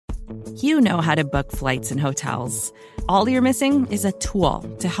You know how to book flights and hotels. All you're missing is a tool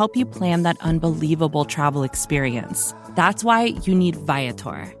to help you plan that unbelievable travel experience. That's why you need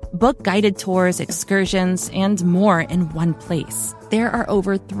Viator. Book guided tours, excursions, and more in one place. There are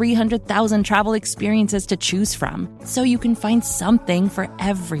over 300,000 travel experiences to choose from, so you can find something for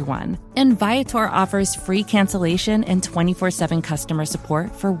everyone. And Viator offers free cancellation and 24/7 customer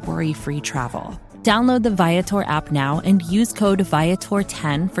support for worry-free travel. Download the Viator app now and use code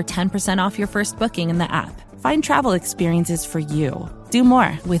Viator10 for 10% off your first booking in the app. Find travel experiences for you. Do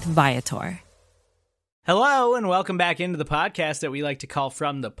more with Viator. Hello, and welcome back into the podcast that we like to call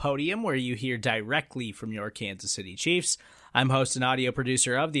From the Podium, where you hear directly from your Kansas City Chiefs. I'm host and audio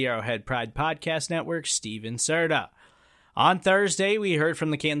producer of the Arrowhead Pride Podcast Network, Steven Serta. On Thursday, we heard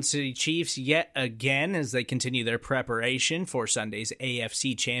from the Kansas City Chiefs yet again as they continue their preparation for Sunday's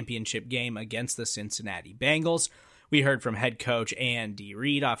AFC Championship game against the Cincinnati Bengals. We heard from head coach Andy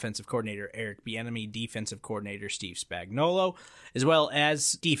Reid, offensive coordinator Eric Bieniemy, defensive coordinator Steve Spagnuolo, as well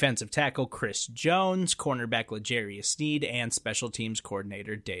as defensive tackle Chris Jones, cornerback L'Jarius Sneed, and special teams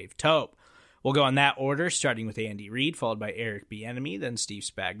coordinator Dave Toub. We'll go in that order, starting with Andy Reid, followed by Eric Bieniemy, then Steve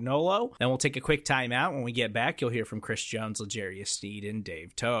Spagnuolo. Then we'll take a quick timeout. When we get back, you'll hear from Chris Jones, L'Jarius Sneed, and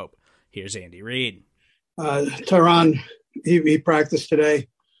Dave Toub. Here's Andy Reid. Tyron, he practiced today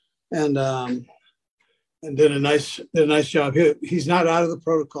and did a nice job. He's not out of the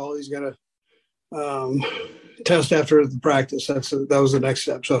protocol. He's got a test after the practice. That was the next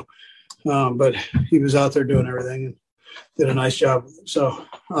step. So, but he was out there doing everything and did a nice job. So,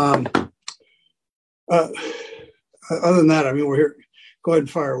 other than that, I mean, we're here. Go ahead and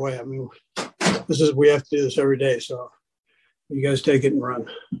fire away. I mean, we have to do this every day. So you guys take it and run.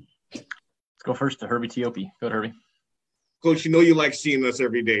 Let's go first to Herbie Teope. Go ahead, Herbie. Coach, you know you like seeing us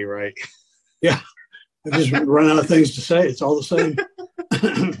every day, right? Yeah. I just run out of things to say. It's all the same.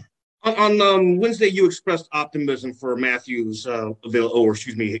 On Wednesday, you expressed optimism for Matthews,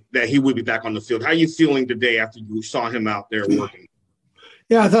 that he would be back on the field. How are you feeling today after you saw him out there working?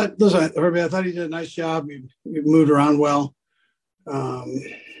 Yeah, Herbie, I thought he did a nice job. He moved around well. He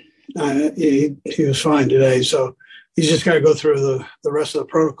was fine today. So he's just got to go through the rest of the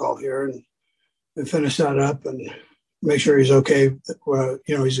protocol here and finish that up and make sure he's okay,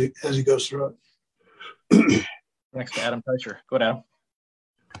 as he goes through it. Next to Adam Teicher. Go ahead, Adam.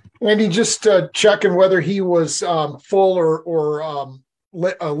 Andy, just checking whether he was full or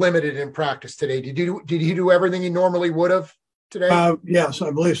limited in practice today. Did he do everything he normally would have today? Yes,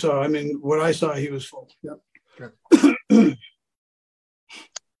 I believe so. I mean, what I saw, he was full. Yep. Okay. Let's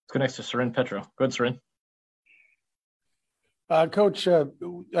go next to Soren Petro. Go ahead, Soren. Coach, I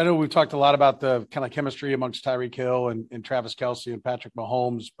know we've talked a lot about the kind of chemistry amongst Tyreek Hill and Travis Kelce and Patrick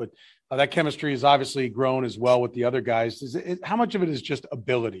Mahomes, but that chemistry has obviously grown as well with the other guys. How much of it is just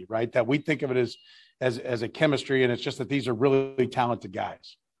ability, right? That we think of it as a chemistry, and it's just that these are really talented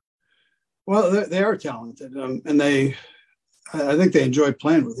guys. Well, they are talented, and I think they enjoy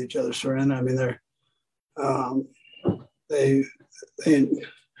playing with each other, Soren. I mean,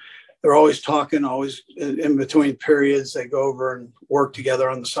 they're always talking, always in between periods. They go over and work together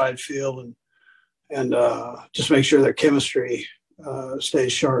on the side field and just make sure their chemistry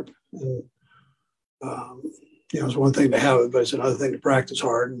stays sharp. And, it's one thing to have it, but it's another thing to practice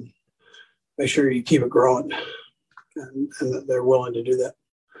hard and make sure you keep it growing. And that they're willing to do that.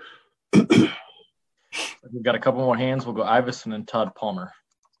 We've got a couple more hands. We'll go Ivis and then Todd Palmer.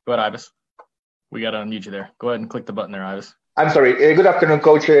 Go ahead, Ivis. We got to unmute you there. Go ahead and click the button there, Ivis. I'm sorry. Good afternoon,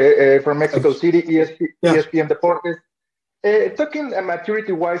 Coach, from Mexico City, ESPN Deportes. Talking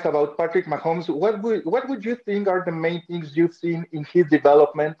maturity-wise about Patrick Mahomes, what would you think are the main things you've seen in his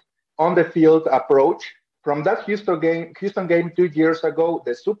development on the field approach from that Houston game 2 years ago,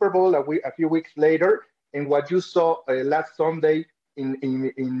 the Super Bowl a few weeks later, and what you saw last Sunday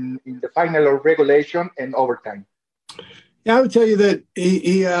in the final of regulation and overtime? Yeah, I would tell you that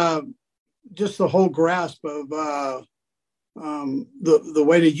he just the whole grasp of the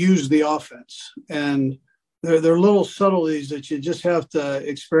way to use the offense, and there are little subtleties that you just have to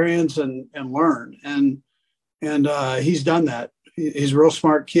experience and learn, and he's done that. He's a real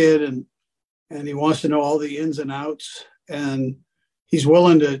smart kid, and he wants to know all the ins and outs, and he's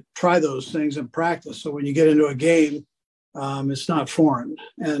willing to try those things in practice. So when you get into a game, it's not foreign,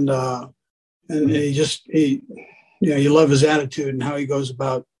 and you love his attitude and how he goes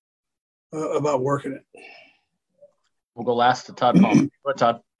about working it. We'll go last to Todd Palmer. Go ahead,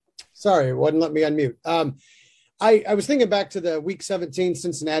 Todd. Sorry, it wouldn't let me unmute. I was thinking back to the Week 17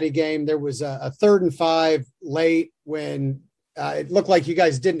 Cincinnati game. There was a 3rd and 5 late when it looked like you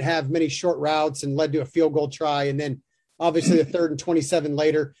guys didn't have many short routes and led to a field goal try. And then obviously the 3rd and 27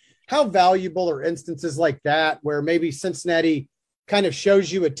 later. how valuable are instances like that where maybe Cincinnati kind of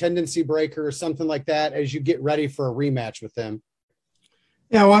shows you a tendency breaker or something like that as you get ready for a rematch with them?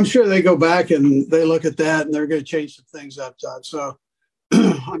 Yeah, well, I'm sure they go back and they look at that and they're going to change some things up, Todd. So,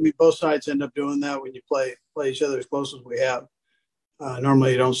 I mean, both sides end up doing that when you play each other as close as we have.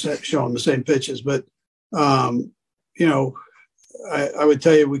 Normally, you don't show them the same pitches, but you know, I would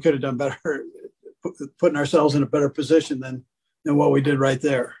tell you we could have done better, putting ourselves in a better position than what we did right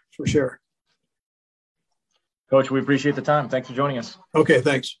there, for sure. Coach, we appreciate the time. Thanks for joining us. Okay,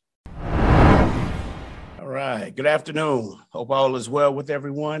 thanks. All right. Good afternoon. Hope all is well with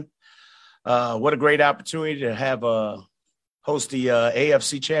everyone. What a great opportunity to have host the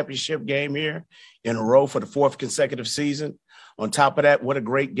AFC Championship game here in a row for the fourth consecutive season. On top of that, what a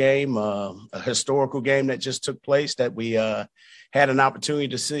great game, a historical game that just took place that we had an opportunity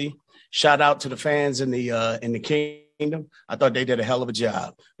to see. Shout out to the fans in the Kingdom. I thought they did a hell of a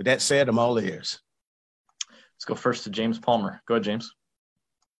job. With that said, I'm all ears. Let's go first to James Palmer. Go ahead, James.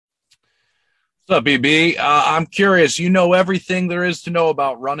 What's up, BB? I'm curious. You know everything there is to know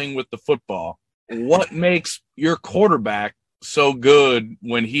about running with the football. What makes your quarterback so good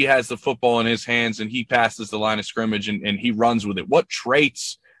when he has the football in his hands and he passes the line of scrimmage and he runs with it? What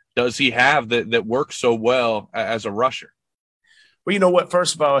traits does he have that work so well as a rusher? Well, you know what?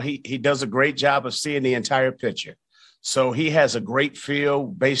 First of all, he does a great job of seeing the entire picture. So he has a great feel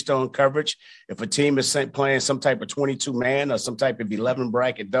based on coverage. If a team is playing some type of 22-man or some type of 11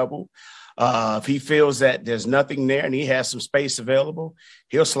 bracket double, if he feels that there's nothing there and he has some space available,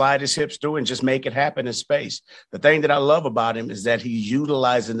 he'll slide his hips through and just make it happen in space. The thing that I love about him is that he's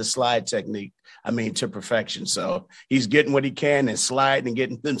utilizing the slide technique, to perfection. So he's getting what he can and sliding and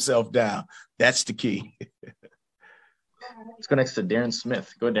getting himself down. That's the key. Let's go next to Darren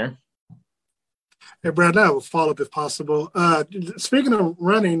Smith. Go ahead, Darren. Hey, Brad, I have a follow-up if possible. Speaking of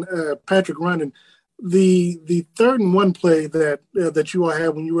running, Patrick running, the 3rd and 1 play that you all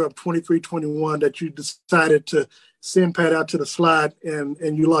had when you were up 23-21 that you decided to send Pat out to the slot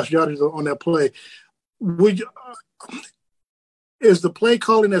and you lost yardage on that play. Is the play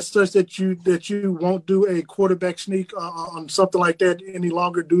calling as such that you won't do a quarterback sneak on something like that any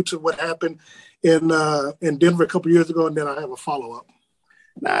longer due to what happened in Denver a couple of years ago? And then I have a follow-up.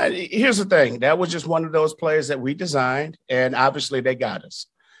 Nah, here's the thing. That was just one of those plays that we designed, and obviously they got us.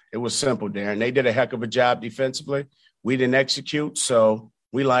 It was simple, Darren. They did a heck of a job defensively. We didn't execute, so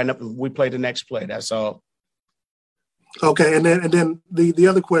we lined up and we played the next play. That's all. Okay, and then the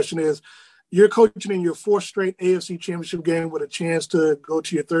other question is, you're coaching in your 4th straight AFC Championship game with a chance to go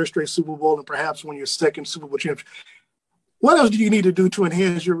to your 3rd straight Super Bowl and perhaps win your 2nd Super Bowl championship. What else do you need to do to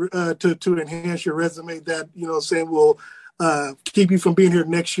enhance your to enhance your resume that will keep you from being here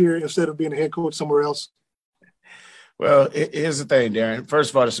next year instead of being a head coach somewhere else? Well, here's the thing, Darren.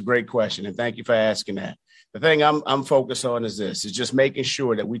 First of all, it's a great question, and thank you for asking that. The thing I'm focused on is just making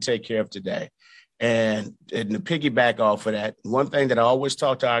sure that we take care of today. And to piggyback off of that, one thing that I always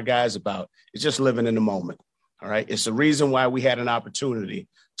talk to our guys about is just living in the moment, all right? It's the reason why we had an opportunity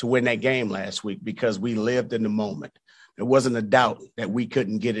to win that game last week, because we lived in the moment. There wasn't a doubt that we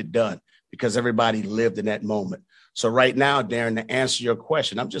couldn't get it done because everybody lived in that moment. So right now, Darren, to answer your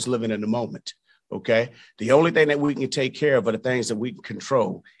question, I'm just living in the moment. Okay. The only thing that we can take care of are the things that we can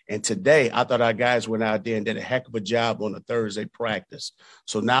control. And today I thought our guys went out there and did a heck of a job on a Thursday practice.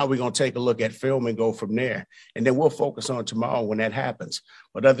 So now we're going to take a look at film and go from there. And then we'll focus on tomorrow when that happens.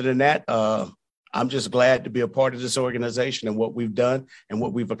 But other than that, I'm just glad to be a part of this organization and what we've done and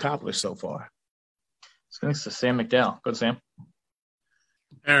what we've accomplished so far. Thanks to Sam McDowell. Go, Sam.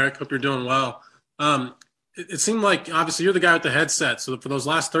 Eric, hope you're doing well. It seemed like, obviously, you're the guy with the headset. So for those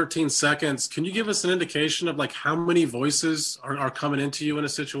last 13 seconds, can you give us an indication of how many voices are coming into you in a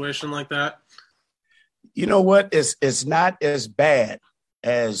situation like that? You know what? It's not as bad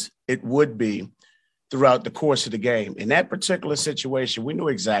as it would be throughout the course of the game. In that particular situation, we knew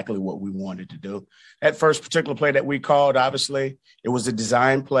exactly what we wanted to do. That first particular play that we called, obviously, it was a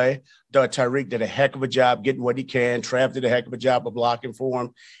design play. Tyreek did a heck of a job getting what he can. Trav did a heck of a job of blocking for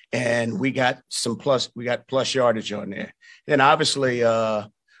him. And we got plus yardage on there. Then obviously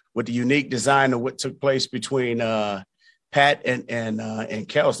with the unique design of what took place between Pat and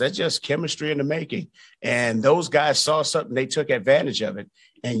Kels, that's just chemistry in the making. And those guys saw something, they took advantage of it.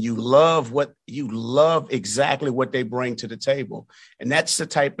 And you love exactly what they bring to the table. And that's the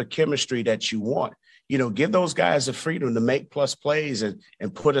type of chemistry that you want. Give those guys the freedom to make plus plays and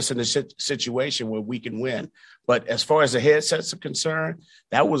put us in a situation where we can win. But as far as the headsets are concerned,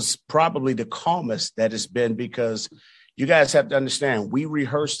 that was probably the calmest that it's been, because you guys have to understand, we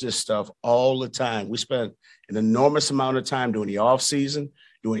rehearse this stuff all the time. We spend an enormous amount of time during the off season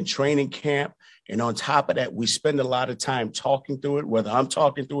during training camp. And on top of that, we spend a lot of time talking through it, whether I'm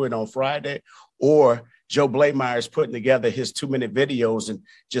talking through it on Friday or Joe Blameyer is putting together his 2-minute videos and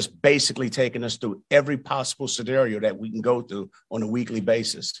just basically taking us through every possible scenario that we can go through on a weekly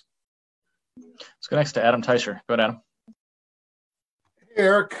basis. Let's go next to Adam Teicher. Go ahead, Adam.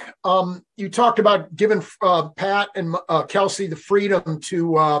 Eric, you talked about giving Pat and Kelsey the freedom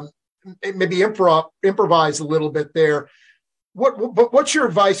to maybe improvise a little bit there. What's your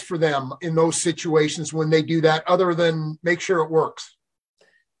advice for them in those situations when they do that, other than make sure it works?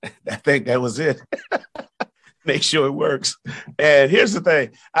 I think that was it. Make sure it works. And here's the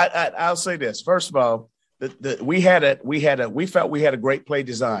thing. I'll say this. First of all, we felt we had a great play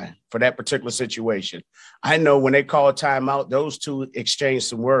design for that particular situation. I know when they called timeout, those two exchanged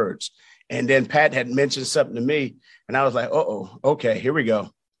some words. And then Pat had mentioned something to me, and I was like, okay, here we go.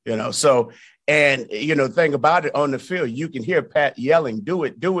 So, and, the thing about it on the field, you can hear Pat yelling, do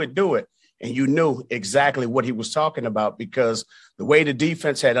it, do it, do it. And you knew exactly what he was talking about, because the way the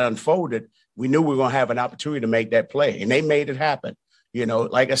defense had unfolded, we knew we were going to have an opportunity to make that play, and they made it happen.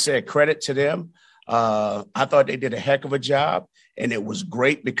 Like I said, credit to them. I thought they did a heck of a job, and it was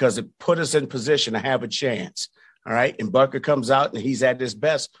great because it put us in position to have a chance. All right. And Bucker comes out and he's at his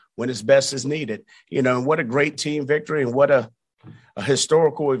best when his best is needed. And what a great team victory, and what a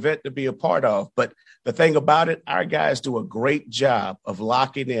historical event to be a part of. But the thing about it, our guys do a great job of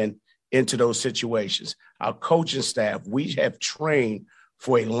locking into those situations. Our coaching staff, we have trained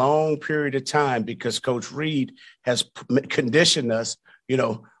for a long period of time because Coach Reid has conditioned us.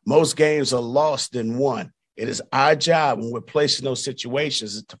 Most games are lost than won. It is our job when we're placed in those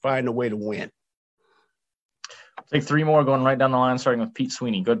situations to find a way to win. Take 3 more, going right down the line, starting with Pete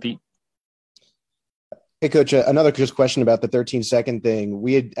Sweeney. Good, Pete. Hey, Coach, another just question about the 13-second thing.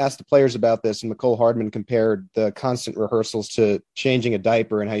 We had asked the players about this, and McCole Hardman compared the constant rehearsals to changing a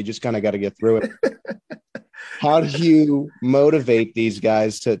diaper and how you just kind of got to get through it. How do you motivate these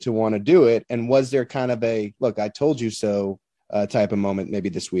guys to want to do it? And was there kind of a, look, I told you so type of moment maybe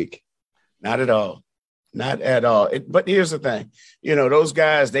this week? Not at all. Not at all. But here's the thing. Those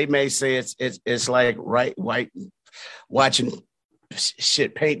guys, they may say it's like white watching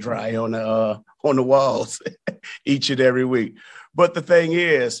shit paint dry on the walls each and every week. But the thing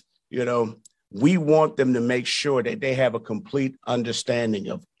is, we want them to make sure that they have a complete understanding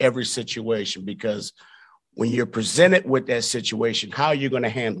of every situation, because when you're presented with that situation, how are you going to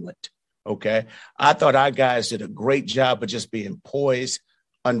handle it? Okay. I thought our guys did a great job of just being poised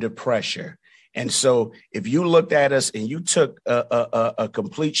under pressure. And so if you looked at us and you took a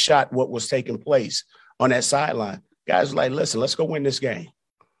complete shot, what was taking place on that sideline, guys were like, listen, let's go win this game.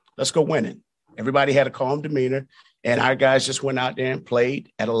 Let's go win it. Everybody had a calm demeanor, and our guys just went out there and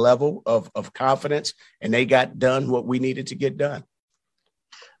played at a level of confidence, and they got done what we needed to get done.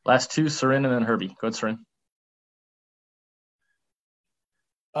 Last 2, Sarin and then Herbie. Go ahead, Sarin.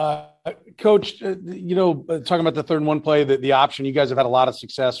 Coach, talking about the 3rd-and-1 play, the option, you guys have had a lot of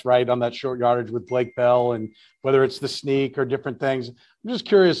success, right, on that short yardage with Blake Bell, and whether it's the sneak or different things. I'm just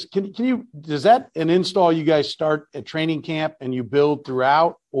curious, does that an install you guys start at training camp and you build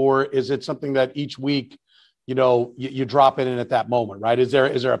throughout, or is it something that each week, you drop it in at that moment, right? Is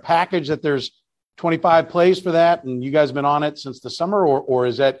there a package that there's 25 plays for that and you guys have been on it since the summer, or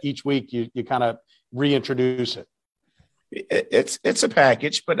is that each week you kind of reintroduce it? It's a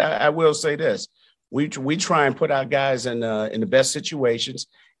package, but I will say this. We try and put our guys in the best situations,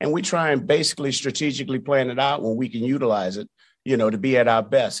 and we try and basically strategically plan it out when we can utilize it, to be at our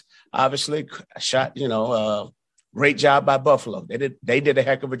best. Obviously, great job by Buffalo. They did a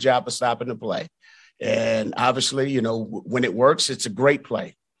heck of a job of stopping the play. And obviously, when it works, it's a great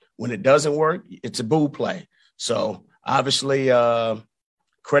play. When it doesn't work, it's a boo play. So obviously,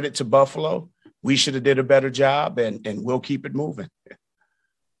 credit to Buffalo. We should have did a better job, and we'll keep it moving.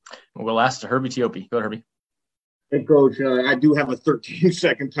 We'll go last to Herbie Teope. Go ahead, Herbie. Hey, Coach, I do have a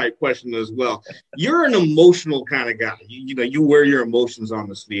 13-second type question as well. You're an emotional kind of guy. You wear your emotions on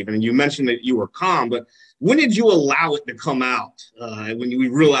the sleeve, and you mentioned that you were calm, but when did you allow it to come out when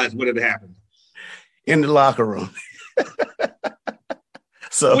you realized what had happened? In the locker room.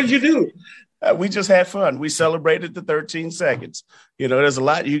 So what did you do? We just had fun. We celebrated the 13 seconds. There's a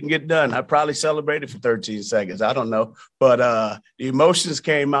lot you can get done. I probably celebrated for 13 seconds. I don't know. But the emotions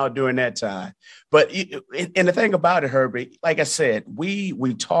came out during that time. But and the thing about it, Herbie, like I said, we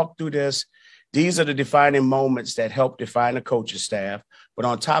talked through this. These are the defining moments that help define a coaching staff. But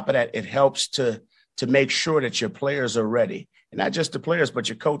on top of that, it helps to make sure that your players are ready. And not just the players, but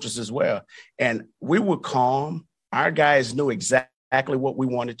your coaches as well. And we were calm. Our guys knew exactly exactly what we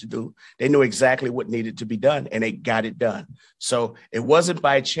wanted to do. They knew exactly what needed to be done, and they got it done. So it wasn't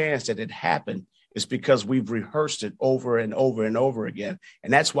by chance that it happened. It's because we've rehearsed it over and over and over again.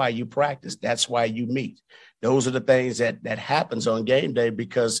 And that's why you practice. That's why you meet. Those are the things that happens on game day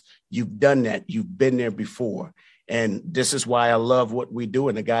because you've done that. You've been there before. And this is why I love what we do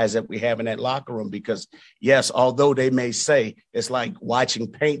and the guys that we have in that locker room, because yes, although they may say it's like watching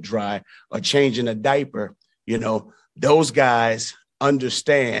paint dry or changing a diaper, those guys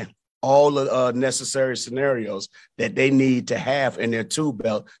understand all the necessary scenarios that they need to have in their tool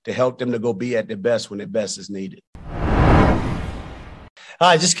belt to help them to go be at their best when their best is needed.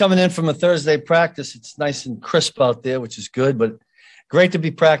 Hi, just coming in from a Thursday practice. It's nice and crisp out there, which is good, but great to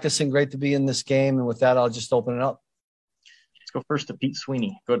be practicing, great to be in this game. And with that, I'll just open it up. Let's go first to Pete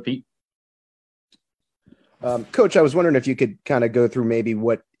Sweeney. Go ahead, Pete. Coach, I was wondering if you could kind of go through maybe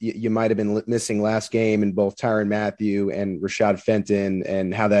what you might have been missing last game in both Tyrann Mathieu and Rashad Fenton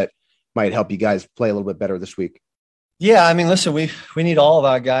and how that might help you guys play a little bit better this week. Yeah, I mean, listen, we need all of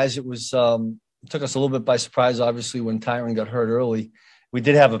our guys. It was it took us a little bit by surprise, obviously, when Tyrann got hurt early. We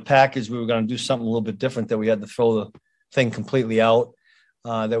did have a package. We were going to do something a little bit different, that we had to throw the thing completely out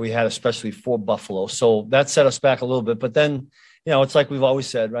that we had, especially for Buffalo. So that set us back a little bit. But then, it's like we've always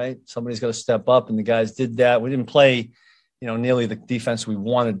said, right? Somebody's got to step up, and the guys did that. We didn't play, nearly the defense we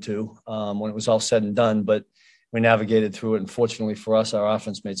wanted to when it was all said and done, but we navigated through it. And fortunately for us, our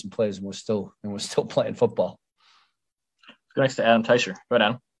offense made some plays, and we're still playing football. Let's go next to Adam Teicher. Go ahead,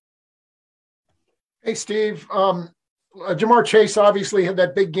 Adam. Hey, Steve. Jamar Chase obviously had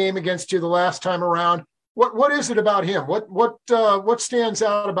that big game against you the last time around. What is it about him? What stands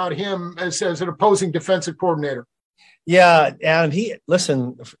out about him as an opposing defensive coordinator? Yeah,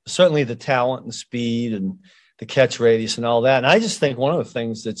 Adam, certainly the talent and speed and the catch radius and all that. And I just think one of the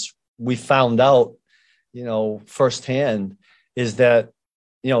things we found out, firsthand is that,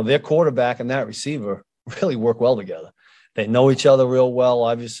 their quarterback and that receiver really work well together. They know each other real well.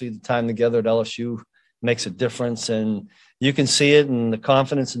 Obviously, the time together at LSU makes a difference, and you can see it in the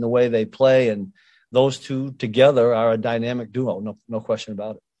confidence in the way they play. And those two together are a dynamic duo. No question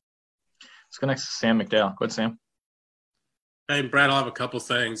about it. Let's go next to Sam McDowell. Go ahead, Sam. Hey, Brad, I'll have a couple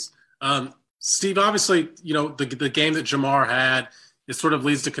things. Steve, obviously, the game that Jamar had, it sort of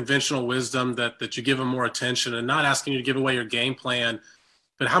leads to conventional wisdom that you give him more attention and not asking you to give away your game plan.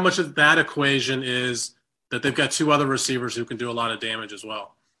 But how much of that equation is that they've got two other receivers who can do a lot of damage as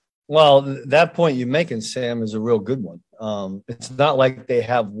well? Well, that point you're making, Sam, is a real good one. It's not like they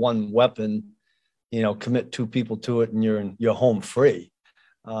have one weapon, commit two people to it and you're home free.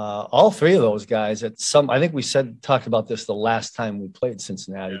 All three of those guys I think we talked about this the last time we played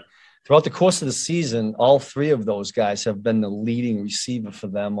Cincinnati. Yeah. Throughout the course of the season, all three of those guys have been the leading receiver for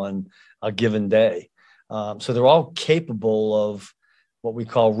them on a given day. So they're all capable of what we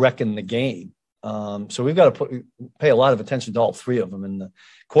call wrecking the game. So we've got to pay a lot of attention to all three of them. And the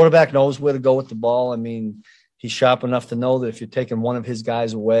quarterback knows where to go with the ball. I mean, he's sharp enough to know that if you're taking one of his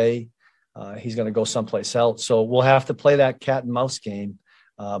guys away, he's going to go someplace else. So we'll have to play that cat and mouse game.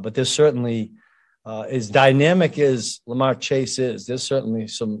 But there's certainly, as dynamic as Lamar Chase is, there's certainly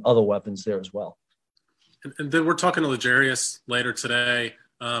some other weapons there as well. And then we're talking to L'Jarius later today.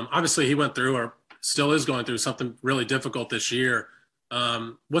 Obviously, he went through, or still is going through, something really difficult this year.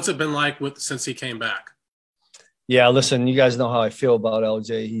 What's it been like since he came back? Yeah, listen, you guys know how I feel about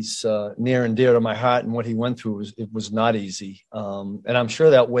LJ. He's near and dear to my heart, and what he went through was not easy. And I'm sure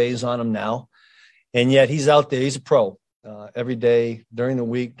that weighs on him now. And yet he's out there. He's a pro every day, during the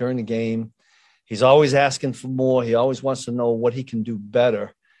week, during the game. He's always asking for more. He always wants to know what he can do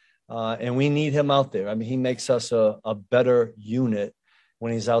better. And we need him out there. I mean, he makes us a better unit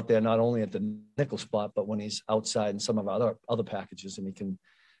when he's out there, not only at the nickel spot, but when he's outside in some of our other packages, and he can,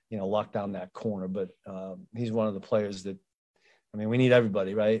 lock down that corner. But he's one of the players that, we need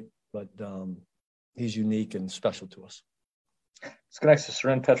everybody, right? But he's unique and special to us. Let's go next to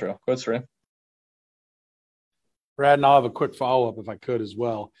Seren Petro. Go ahead, Seren. Brad, and I'll have a quick follow-up if I could as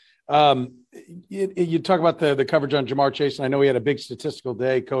well. You talk about the coverage on Jamar Chase, and I know he had a big statistical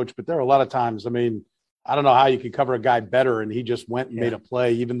day, Coach, but there are a lot of times, I don't know how you could cover a guy better, and he just went and made a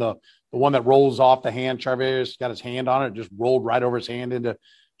play. Even the one that rolls off the hand, Charvarius got his hand on it, just rolled right over his hand into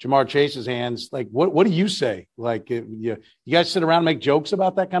Jamar Chase's hands. Like, what do you say? Like, you guys sit around and make jokes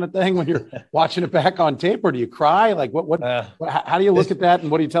about that kind of thing when you're watching it back on tape, or do you cry? Like, how do you look at that, and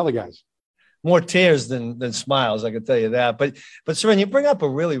what do you tell the guys? More tears than smiles, I can tell you that. But Seren, you bring up a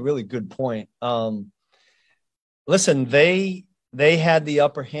really, really good point. Listen, they had the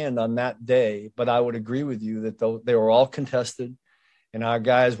upper hand on that day, but I would agree with you that they were all contested. and our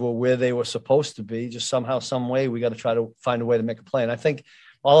guys were where they were supposed to be. Just somehow, some way, we got to try to find a way to make a play. And I think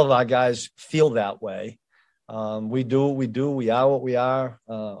all of our guys feel that way. We do what we do. We are what we are.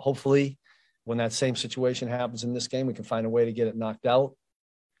 Hopefully, when that same situation happens in this game, we can find a way to get it knocked out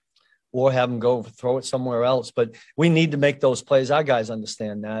or have them go throw it somewhere else. But we need to make those plays. Our guys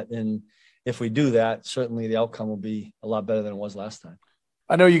understand that. And if we do that, certainly the outcome will be a lot better than it was last time.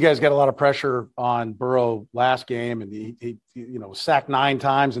 I know you guys got a lot of pressure on Burrow last game, and he sacked 9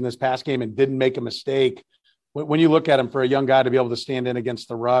 times in this past game and didn't make a mistake. When you look at him, for a young guy to be able to stand in against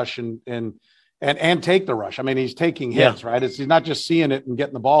the rush and take the rush, I mean, he's taking hits, right? He's not just seeing it and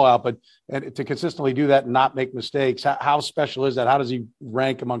getting the ball out, but to consistently do that and not make mistakes. How special is that? How does he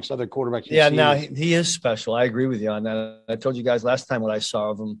rank amongst other quarterbacks? Now he is special. I agree with you on that. I told you guys last time what I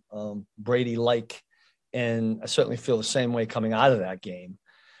saw of him, Brady-like, and I certainly feel the same way coming out of that game.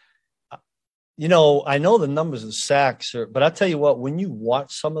 I know the numbers of sacks, but I'll tell you what, when you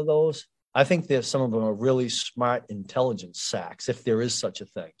watch some of those, I think some of them are really smart, intelligent sacks, if there is such a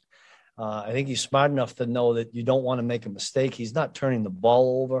thing. I think he's smart enough to know that you don't want to make a mistake. He's not turning the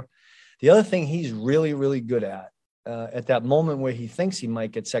ball over. The other thing he's really, really good at that moment where he thinks he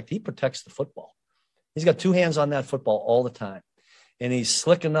might get sacked, he protects the football. He's got 2 hands on that football all the time. And he's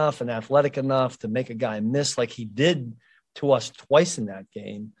slick enough and athletic enough to make a guy miss like he did to us twice in that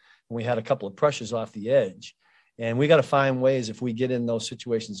game. We had a couple of pressures off the edge, and we got to find ways if we get in those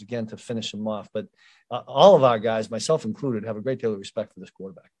situations again to finish them off. But all of our guys, myself included, have a great deal of respect for this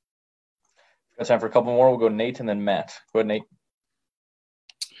quarterback. Got time for a couple more. We'll go Nate and then Matt. Go ahead, Nate.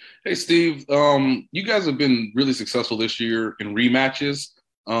 Hey, Steve. You guys have been really successful this year in rematches,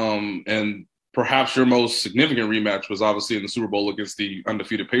 and perhaps your most significant rematch was obviously in the Super Bowl against the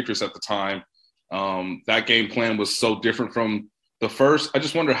undefeated Patriots at the time. That game plan was so different from the first. I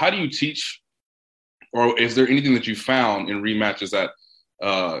just wonder, how do you teach, or is there anything that you found in rematches that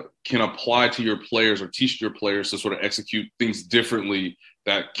can apply to your players or teach your players to sort of execute things differently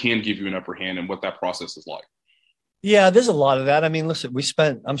that can give you an upper hand, and what that process is like? Yeah, there's a lot of that. I mean, listen,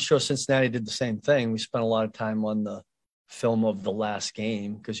 I'm sure Cincinnati did the same thing. We spent a lot of time on the film of the last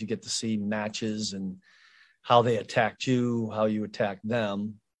game because you get to see matches and how they attacked you, how you attacked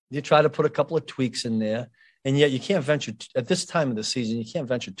them. You try to put a couple of tweaks in there. And yet you can't venture at this time of the season, you can't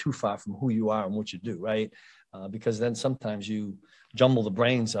venture too far from who you are and what you do, right? Because then sometimes you jumble the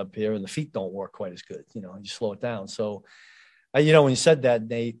brains up here and the feet don't work quite as good, you slow it down. So, when you said that,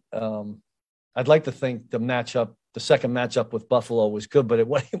 Nate, I'd like to think the second matchup with Buffalo was good, but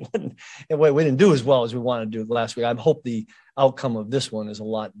we didn't do as well as we wanted to do last week. I hope the outcome of this one is a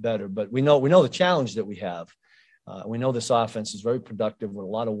lot better, but we know the challenge that we have. We know this offense is very productive with a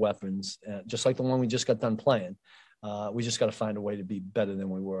lot of weapons, just like the one we just got done playing. We just got to find a way to be better than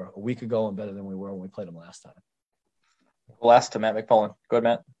we were a week ago and better than we were when we played them last time. Last to Matt McMullen. Go ahead,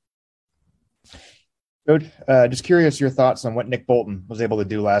 Matt. Coach, just curious your thoughts on what Nick Bolton was able to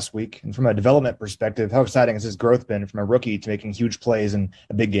do last week. And from a development perspective, how exciting has his growth been from a rookie to making huge plays in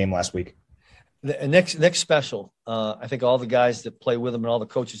a big game last week? Nick's special. I think all the guys that play with him and all the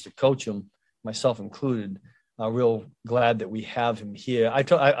coaches that coach him, myself included, are real glad that we have him here. I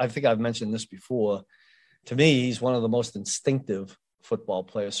think I've mentioned this before. To me, he's one of the most instinctive football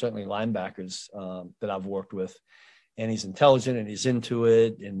players, certainly linebackers that I've worked with. And he's intelligent and he's into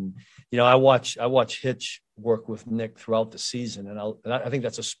it. And, I watch Hitch work with Nick throughout the season. And I think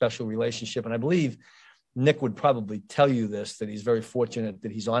that's a special relationship. And I believe Nick would probably tell you this, that he's very fortunate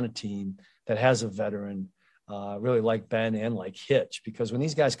that he's on a team that has a veteran, really like Ben and like Hitch, because when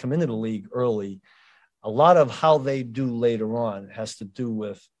these guys come into the league early, a lot of how they do later on has to do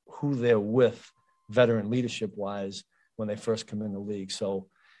with who they're with veteran leadership wise when they first come in the league. So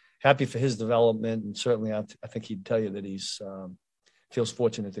happy for his development. And certainly I think he'd tell you that he's feels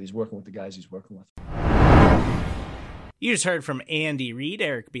fortunate that he's working with the guys he's working with. You just heard from Andy Reid,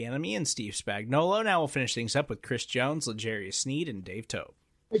 Eric Bieniemy, and Steve Spagnuolo. Now we'll finish things up with Chris Jones, L'Jarius Sneed, and Dave Toub.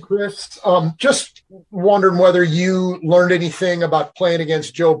 Hey, Chris. Just wondering whether you learned anything about playing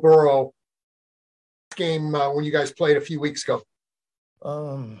against Joe Burrow game when you guys played a few weeks ago.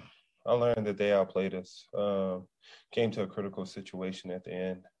 I learned that they outplayed us. Came to a critical situation at the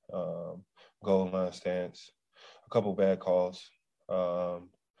end. Goal line stance, a couple bad calls. It's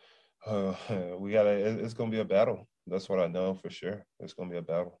going to be a battle. That's what I know for sure. It's going to be a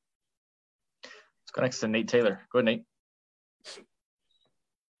battle. Let's go next to Nate Taylor. Go ahead, Nate.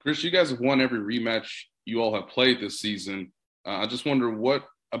 Chris, you guys have won every rematch you all have played this season. I just wonder what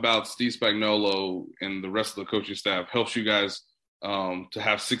about Steve Spagnuolo and the rest of the coaching staff helps you guys to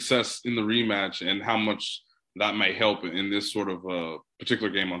have success in the rematch, and how much that may help in this sort of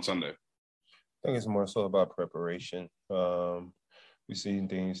particular game on Sunday? I think it's more so about preparation. we've seen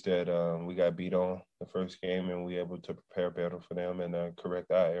things that we got beat on the first game, and we able to prepare better for them and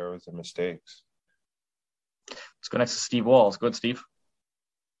correct our errors and mistakes. Let's go next to Steve Walls. Good, Steve.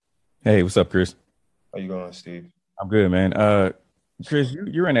 Hey, what's up, Chris? How you going, Steve? I'm good, man. Chris,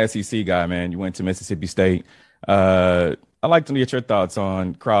 you're an SEC guy, man. You went to Mississippi State. I'd like to get your thoughts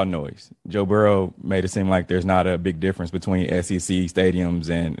on crowd noise. Joe Burrow made it seem like there's not a big difference between SEC stadiums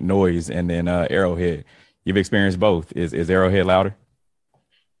and noise, and then Arrowhead. You've experienced both. Is Arrowhead louder?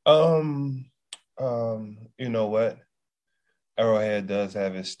 You know what? Arrowhead does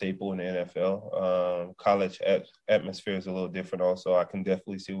have its staple in the NFL. College atmosphere is a little different also. I can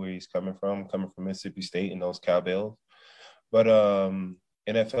definitely see where he's coming from Mississippi State and those cowbells. But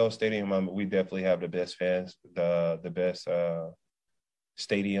NFL stadium, we definitely have the best fans, the best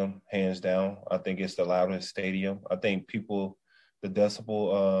stadium, hands down. I think it's the loudest stadium. I think people, the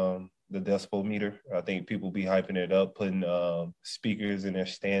decibel meter, I think people be hyping it up, putting speakers in their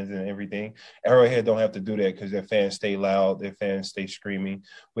stands and everything. Arrowhead don't have to do that because their fans stay loud, their fans stay screaming.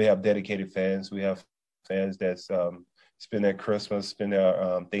 We have dedicated fans. We have fans that's spend their Christmas, spend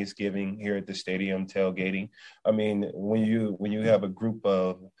their Thanksgiving here at the stadium tailgating. I mean, when you have a group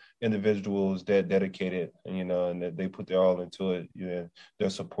of individuals that dedicated, and that they put their all into it,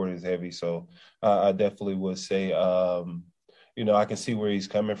 their support is heavy. So I definitely would say, I can see where he's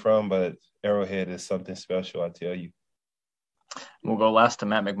coming from, but Arrowhead is something special, I tell you. We'll go last to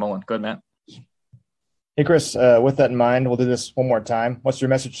Matt McMullen. Good, Matt. Hey, Chris, with that in mind, we'll do this one more time. What's your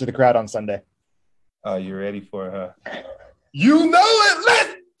message to the crowd on Sunday? You ready for it, huh? You know it.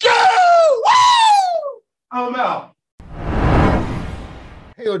 Let's go! Woo! I'm out.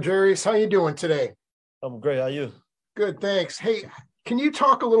 Hey, L'Jarius, how you doing today? I'm great. How are you? Good, thanks. Hey, can you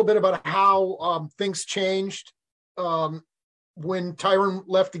talk a little bit about how things changed when Tyron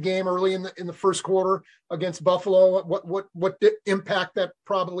left the game early in the first quarter against Buffalo? What impact that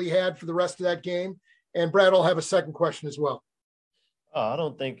probably had for the rest of that game? And Brad, I'll have a second question as well. I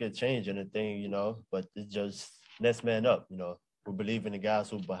don't think it changed anything, but it's just next man up. We believe in the guys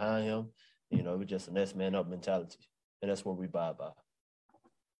who are behind him. We're just a next man up mentality, and that's what we buy by.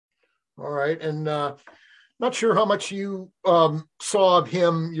 All right, and not sure how much you saw of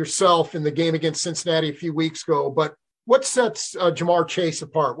him yourself in the game against Cincinnati a few weeks ago, but what sets Ja'Marr Chase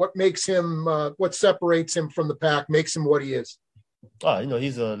apart? What makes him? What separates him from the pack? Makes him what he is?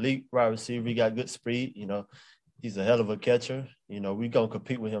 He's an elite wide receiver. He got good speed. He's a hell of a catcher. We're going to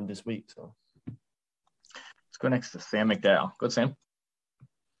compete with him this week. So let's go next to Sam McDowell. Good, Sam.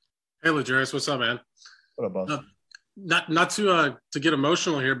 Hey, L'Jarius, what's up, man? What up, boss? Not to get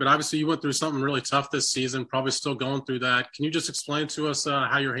emotional here, but obviously you went through something really tough this season, probably still going through that. Can you just explain to us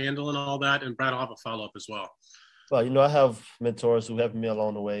how you're handling all that? And Brad, I'll have a follow-up as well. Well, I have mentors who helped me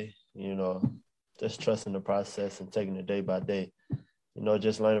along the way, just trusting the process and taking it day by day.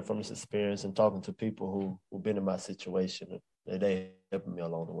 Just learning from this experience and talking to people who've been in my situation. They helping me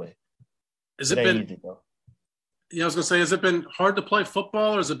along the way. Has it been hard to play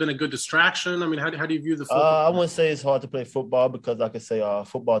football, or has it been a good distraction? I mean, how do you view the football? I wouldn't say it's hard to play football because, like I say,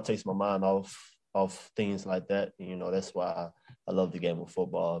 football takes my mind off things like that. That's why I love the game of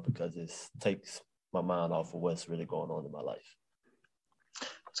football, because it takes my mind off of what's really going on in my life.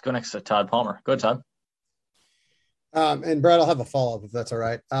 Let's go next to Todd Palmer. Go, Todd. And Brad, I'll have a follow-up if that's all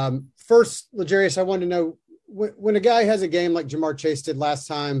right. First, L'Jarius, I wanted to know, when a guy has a game like Ja'Marr Chase did last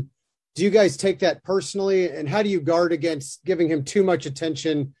time, do you guys take that personally? And how do you guard against giving him too much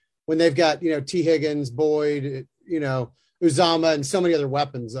attention when they've got, T. Higgins, Boyd, Uzama, and so many other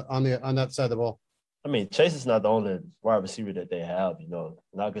weapons on that side of the ball? I mean, Chase is not the only wide receiver that they have,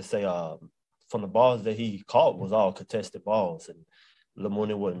 And I could say from the balls that he caught was all contested balls. And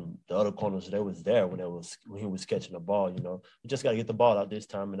Lamoni wasn't, the other corners, they was there when he was catching the ball, We just got to get the ball out this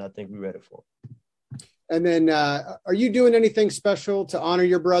time, and I think we're ready for it. And then are you doing anything special to honor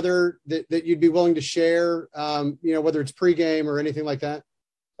your brother that you'd be willing to share, whether it's pregame or anything like that?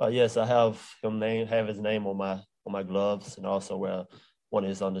 Yes, I have his name on my gloves, and also wear one of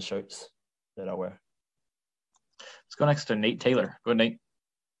his undershirts that I wear. Let's go next to Nate Taylor. Go ahead, Nate.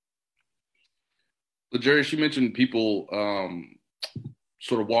 L'Jarius, you mentioned people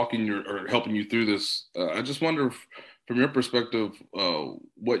sort of walking or helping you through this. I just wonder, from your perspective,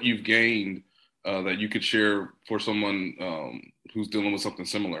 what you've gained that you could share for someone who's dealing with something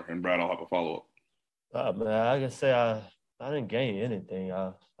similar. And Brad, I'll have a follow-up. Man, I can say I didn't gain anything.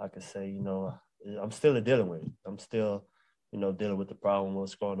 I could say, I'm still dealing with it. I'm still, dealing with the problem,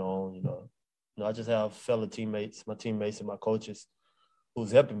 what's going on. I just have fellow teammates, my teammates and my coaches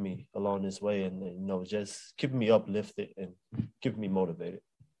who's helping me along this way and, just keeping me uplifted and keeping me motivated.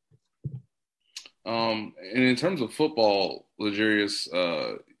 And in terms of football, L'Jarius,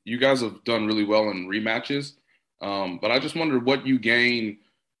 you guys have done really well in rematches. But I just wonder what you gain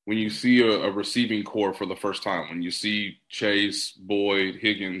when you see a receiving core for the first time, when you see Chase, Boyd,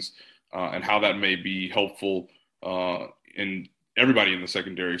 Higgins, and how that may be helpful in everybody in the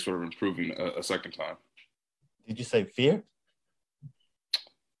secondary sort of improving a second time. Did you say fear?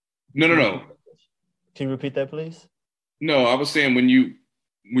 No. Can you repeat that, please? No, I was saying when you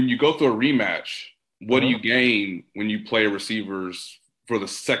go through a rematch, what do you gain when you play receivers for the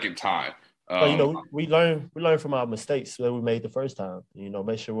second time? We learn from our mistakes that we made the first time.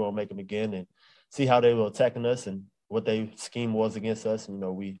 Make sure we don't make them again, and see how they were attacking us and what their scheme was against us.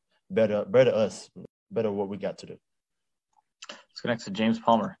 We better us, better what we got to do. Let's go next to James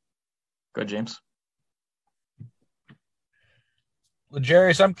Palmer. Go ahead, James.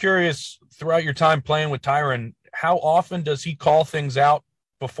 L'Jarius, I'm curious, throughout your time playing with Tyron, how often does he call things out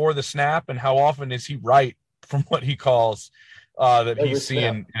before the snap, and how often is he right from what he calls that he's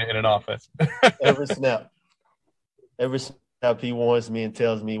seeing in an offense? Every snap. Every snap he warns me and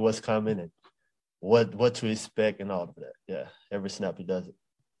tells me what's coming and what to expect and all of that. Yeah, every snap he does it.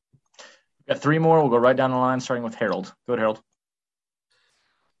 Got three more. We'll go right down the line, starting with Harold. Go ahead, Harold.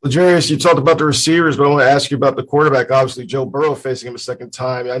 L'Jarius, you talked about the receivers, but I want to ask you about the quarterback. Obviously, Joe Burrow facing him a second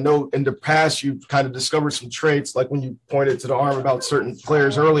time. I know in the past you've kind of discovered some traits, like when you pointed to the arm about certain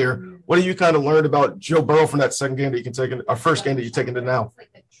players earlier. What do you kind of learned about Joe Burrow from that second game that you can take in, our first game that you take into now?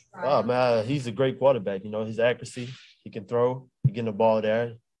 Oh, man, he's a great quarterback. His accuracy, he can throw, he getting the ball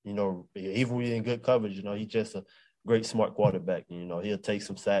there. Even when he's in good coverage, he's just a great, smart quarterback. He'll take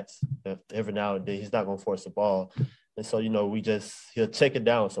some sacks every now and then. He's not going to force the ball. And so, he'll check it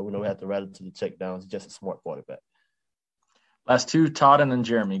down. So we know we have to rattle to the check downs. He's just a smart quarterback. Last two, Todd and then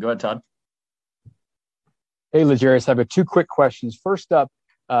Jeremy. Go ahead, Todd. Hey, L'Jarius, I've got two quick questions. First up,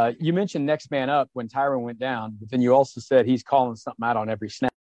 you mentioned next man up when Tyron went down, but then you also said he's calling something out on every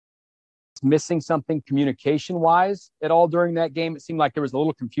snap. Missing something communication-wise at all during that game? It seemed like there was a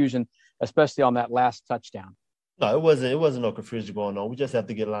little confusion, especially on that last touchdown. No, it wasn't no confusion going on. We just have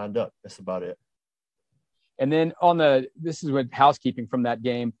to get lined up. That's about it. And then this is with housekeeping from that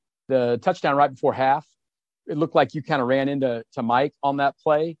game, the touchdown right before half, it looked like you kind of ran into Mike on that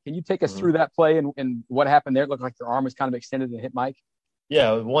play. Can you take us through that play and what happened there? It looked like your arm was kind of extended and hit Mike.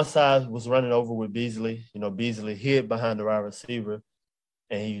 Yeah, one side was running over with Beasley. Beasley hid behind the wide receiver,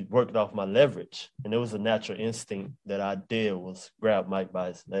 and he worked off my leverage. And it was a natural instinct that I did was grab Mike by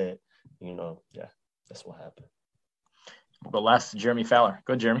his leg. That's what happened. We'll go last to Jeremy Fowler.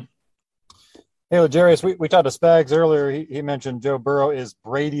 Go ahead, Jeremy. Hey, L'Jarius, we talked to Spags earlier. He mentioned Joe Burrow is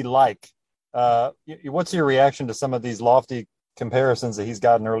Brady-like. What's your reaction to some of these lofty comparisons that he's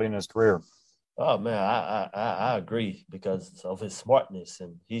gotten early in his career? Oh, man, I agree because of his smartness,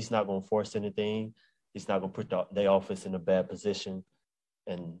 and he's not going to force anything. He's not going to put the offense in a bad position.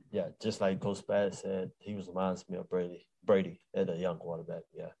 And, yeah, just like Coach Spags said, he reminds me of Brady as a young quarterback,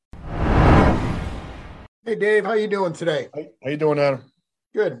 yeah. Hey, Dave, how you doing today? How you doing, Adam?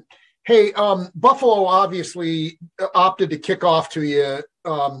 Good. Hey, Buffalo obviously opted to kick off to you,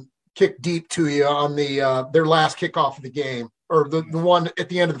 kick deep to you on their last kickoff of the game, or the one at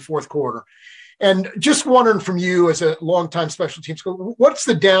the end of the fourth quarter. And just wondering from you as a longtime special teams coach, what's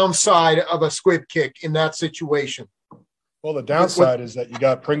the downside of a squib kick in that situation? Well, the downside is that you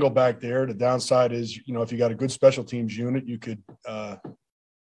got Pringle back there. The downside is, if you got a good special teams unit, you could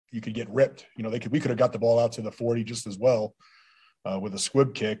get ripped. We could have got the ball out to the 40 just as well. With a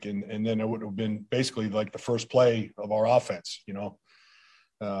squib kick, and then it would have been basically like the first play of our offense,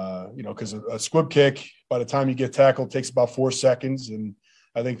 because a squib kick, by the time you get tackled, takes about 4 seconds, and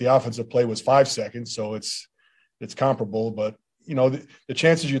I think the offensive play was 5 seconds, so it's comparable. But the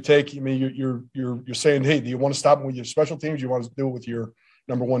chances you take, you're saying, hey, do you want to stop it with your special teams? You want to do it with your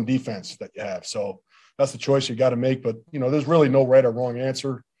number one defense that you have? So that's the choice you got to make. But there's really no right or wrong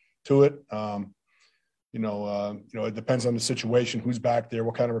answer to it. It depends on the situation, who's back there,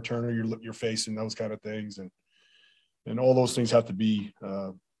 what kind of returner you're facing, those kind of things. And all those things have to be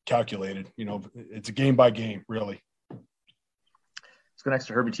calculated. It's a game by game, really. Let's go next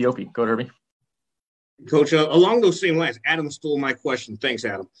to Herbie Teope. Go ahead, Herbie. Coach, along those same lines, Adam stole my question. Thanks,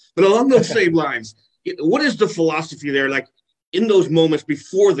 Adam. But along those same lines, what is the philosophy there? Like in those moments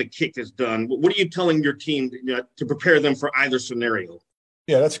before the kick is done, what are you telling your team to prepare them for either scenario?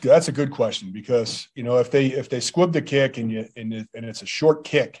 Yeah, that's a good question because if they squib the kick and it's a short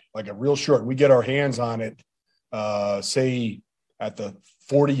kick, like a real short, we get our hands on it, say at the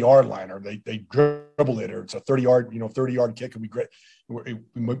 40-yard line, or they dribble it, or it's a 30-yard kick, and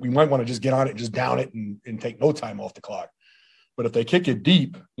we might want to just get on it, and just down it, and take no time off the clock. But if they kick it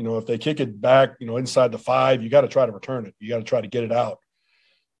deep, if they kick it back, inside the 5, you got to try to return it. You got to try to get it out,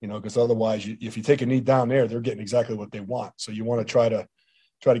 because otherwise, if you take a knee down there, they're getting exactly what they want. So you want to try to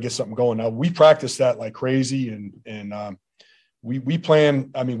get something going. Now we practice that like crazy, and we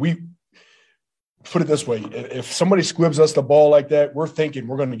plan. I mean, we put it this way: if somebody squibs us the ball like that, we're thinking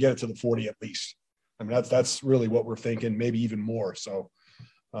we're going to get it to the 40 at least. I mean, that's really what we're thinking, maybe even more. So.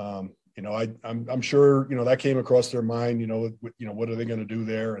 I'm sure, that came across their mind, what are they going to do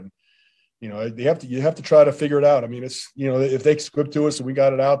there? And, you have to try to figure it out. I mean, it's, if they script to us and we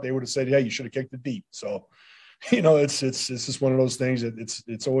got it out, they would have said, hey, you should have kicked it deep. So, it's just one of those things that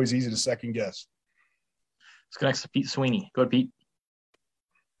it's always easy to second guess. Let's go next to Pete Sweeney. Go ahead, Pete.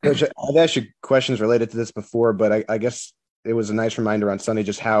 Coach, I've asked you questions related to this before, but I guess it was a nice reminder on Sunday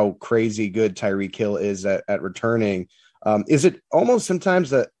just how crazy good Tyreek Hill is at returning. Is it almost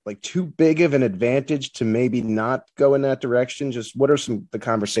sometimes too big of an advantage to maybe not go in that direction? Just what are the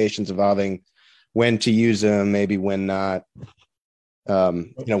conversations involving when to use them, maybe when not,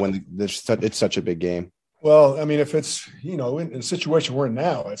 when it's such a big game? Well, I mean, if it's, in the situation we're in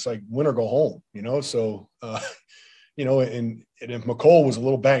now, it's like win or go home, so, and if McCole was a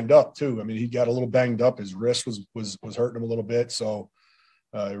little banged up too, I mean, he got a little banged up. His wrist was hurting him a little bit. So,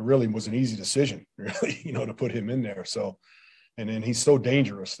 it really was an easy decision, really, to put him in there. So, and then he's so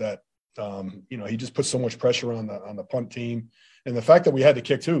dangerous that, he just put so much pressure on the punt team. And the fact that we had to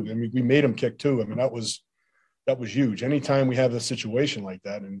kick too, I mean, we made him kick too. I mean, that was huge. Anytime we have a situation like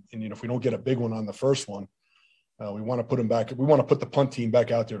that, and if we don't get a big one on the first one, we want to put him back. We want to put the punt team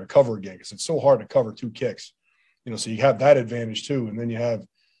back out there to cover again, because it's so hard to cover 2 kicks, so you have that advantage too. And then you have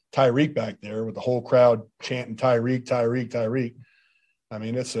Tyreek back there with the whole crowd chanting Tyreek, Tyreek, Tyreek. I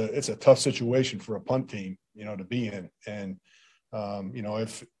mean, it's a tough situation for a punt team, to be in. And,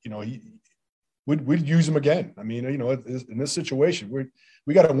 if, we'd use him again. I mean, in this situation,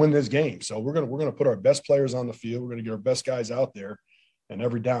 we got to win this game. So we're going to put our best players on the field. We're going to get our best guys out there, and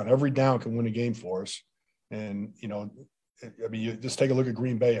every down can win a game for us. And, I mean, you just take a look at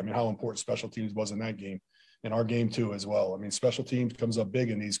Green Bay. I mean, how important special teams was in that game, and our game too, as well. I mean, special teams comes up big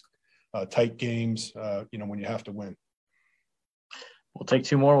in these tight games, when you have to win. We'll take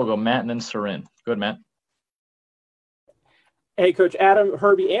 2 more. We'll go Matt and then Sarin. Go ahead, Matt. Hey, Coach Adam,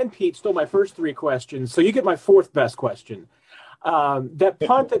 Herbie, and Pete stole my first 3 questions, so you get my 4th best question. The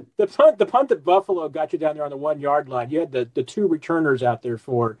punt that Buffalo got you down there on the 1-yard line, you had the 2 returners out there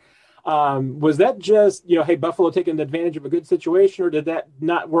for. Was that just, hey, Buffalo taking advantage of a good situation, or did that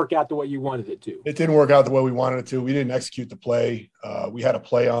not work out the way you wanted it to? It didn't work out the way we wanted it to. We didn't execute the play. We had a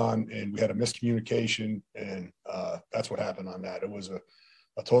play on, and we had a miscommunication, and that's what happened on that. It was a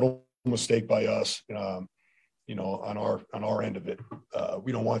total mistake by us, on our end of it.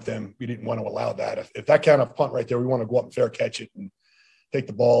 We don't want them. We didn't want to allow that. If that kind of punt right there, we want to go up and fair catch it and take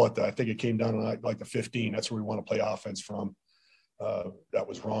the ball at I think it came down to like the 15. That's where we want to play offense from. That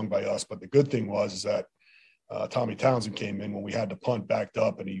was wrong by us. But the good thing was that Tommy Townsend came in when we had the punt backed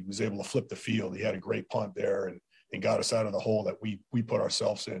up, and he was able to flip the field. He had a great punt there and got us out of the hole that we put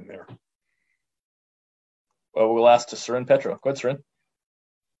ourselves in there. Well, we'll ask to Sarin Petro. Go ahead, Sarin.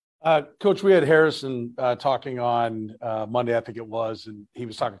 Coach, we had Harrison talking on Monday, I think it was, and he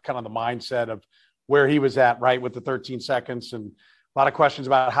was talking kind of the mindset of where he was at, right, with the 13 seconds, and a lot of questions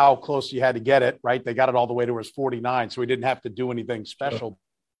about how close you had to get it, right? They got it all the way to his 49, so he didn't have to do anything special. Sure.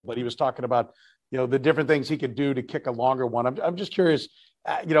 But he was talking about, the different things he could do to kick a longer one. I'm just curious,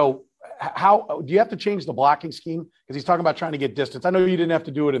 how do you have to change the blocking scheme? Because he's talking about trying to get distance. I know you didn't have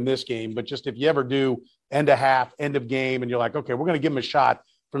to do it in this game, but just if you ever do end of half, end of game, and you're like, okay, we're going to give him a shot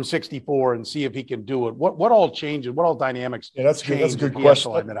from 64 and see if he can do it. What all changes? What all dynamics? Yeah, that's a good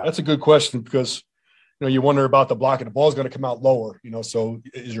question. That's a good question, because you wonder about the blocking. The ball's going to come out lower, so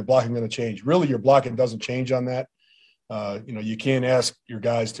is your blocking going to change? Really, your blocking doesn't change on that. You can't ask your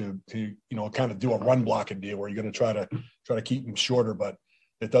guys to kind of do a run blocking deal where you're going to try to keep them shorter, but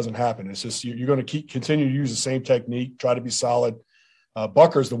it doesn't happen. It's just you're going to continue to use the same technique, try to be solid.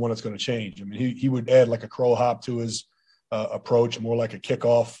 Bucker's the one that's going to change. I mean, he would add like a crow hop to his approach, more like a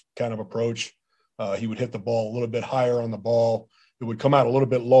kickoff kind of approach. He would hit the ball a little bit higher on the ball. It would come out a little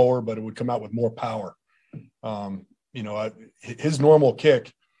bit lower, but it would come out with more power. His normal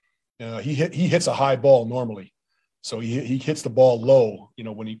kick, he hits a high ball normally. So he hits the ball low,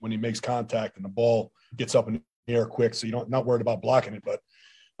 when he makes contact, and the ball gets up in the air quick. So not worried about blocking it, but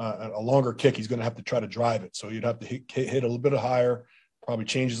a longer kick, he's going to have to try to drive it. So you'd have to hit a little bit higher, probably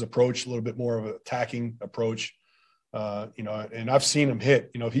change his approach, a little bit more of an attacking approach. And I've seen him hit,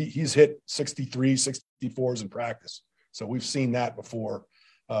 he's hit 63, 64s in practice. So we've seen that before.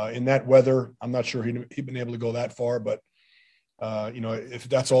 In that weather, I'm not sure he'd been able to go that far, but if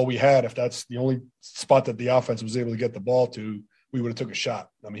that's all we had, if that's the only spot that the offense was able to get the ball to, we would have took a shot.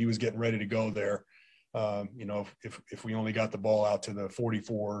 I mean, he was getting ready to go there. If we only got the ball out to the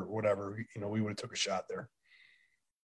 44 or whatever, we would have took a shot there.